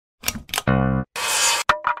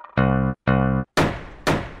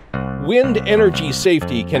Wind energy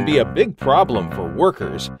safety can be a big problem for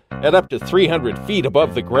workers. At up to 300 feet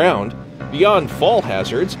above the ground, beyond fall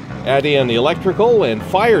hazards, add in electrical and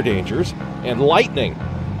fire dangers, and lightning.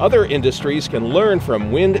 Other industries can learn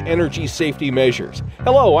from wind energy safety measures.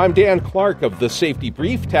 Hello, I'm Dan Clark of The Safety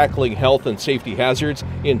Brief, tackling health and safety hazards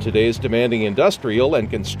in today's demanding industrial and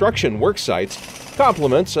construction work sites.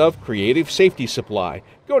 Compliments of Creative Safety Supply.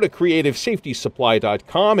 Go to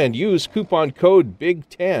creativesafetysupply.com and use coupon code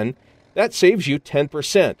BIG10. That saves you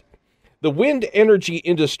 10%. The wind energy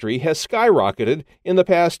industry has skyrocketed in the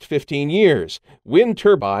past 15 years. Wind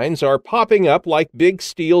turbines are popping up like big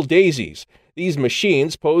steel daisies. These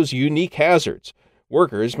machines pose unique hazards.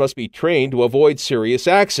 Workers must be trained to avoid serious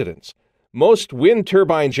accidents. Most wind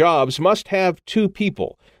turbine jobs must have 2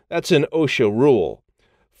 people. That's an OSHA rule.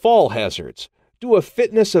 Fall hazards. Do a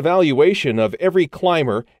fitness evaluation of every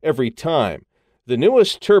climber every time. The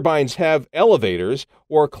newest turbines have elevators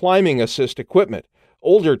or climbing assist equipment.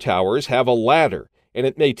 Older towers have a ladder, and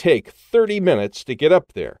it may take 30 minutes to get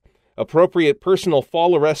up there. Appropriate personal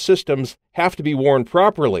fall arrest systems have to be worn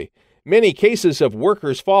properly. Many cases of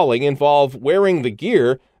workers falling involve wearing the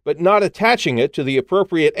gear but not attaching it to the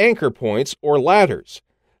appropriate anchor points or ladders.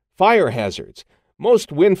 Fire hazards.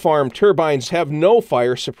 Most wind farm turbines have no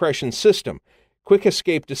fire suppression system. Quick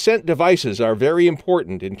escape descent devices are very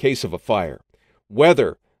important in case of a fire.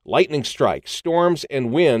 Weather, lightning strikes, storms,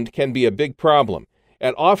 and wind can be a big problem.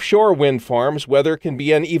 At offshore wind farms, weather can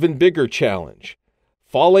be an even bigger challenge.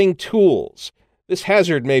 Falling tools. This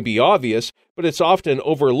hazard may be obvious, but it's often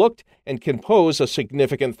overlooked and can pose a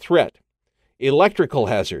significant threat. Electrical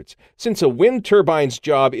hazards. Since a wind turbine's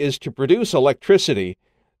job is to produce electricity,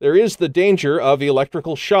 there is the danger of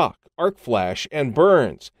electrical shock, arc flash, and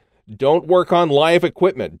burns. Don't work on live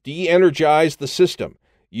equipment. De-energize the system.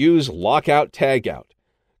 Use lockout-tagout.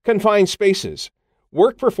 Confined spaces.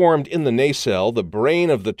 Work performed in the nacelle, the brain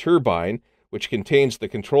of the turbine, which contains the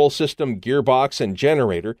control system, gearbox, and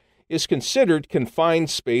generator, is considered confined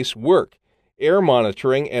space work. Air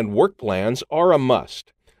monitoring and work plans are a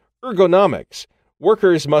must. Ergonomics.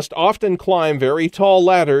 Workers must often climb very tall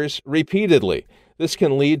ladders repeatedly. This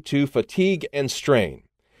can lead to fatigue and strain.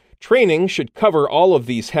 Training should cover all of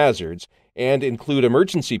these hazards and include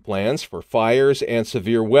emergency plans for fires and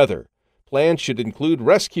severe weather. Plans should include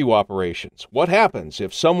rescue operations. What happens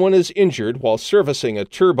if someone is injured while servicing a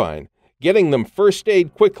turbine? Getting them first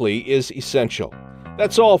aid quickly is essential.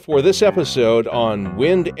 That's all for this episode on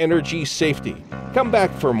wind energy safety. Come back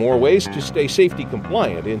for more ways to stay safety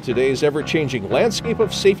compliant in today's ever-changing landscape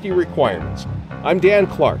of safety requirements. I'm Dan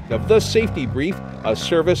Clark of The Safety Brief, a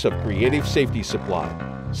service of Creative Safety Supply.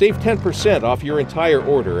 Save 10% off your entire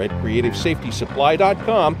order at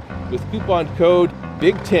creativesafetysupply.com with coupon code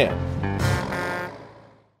BIG10.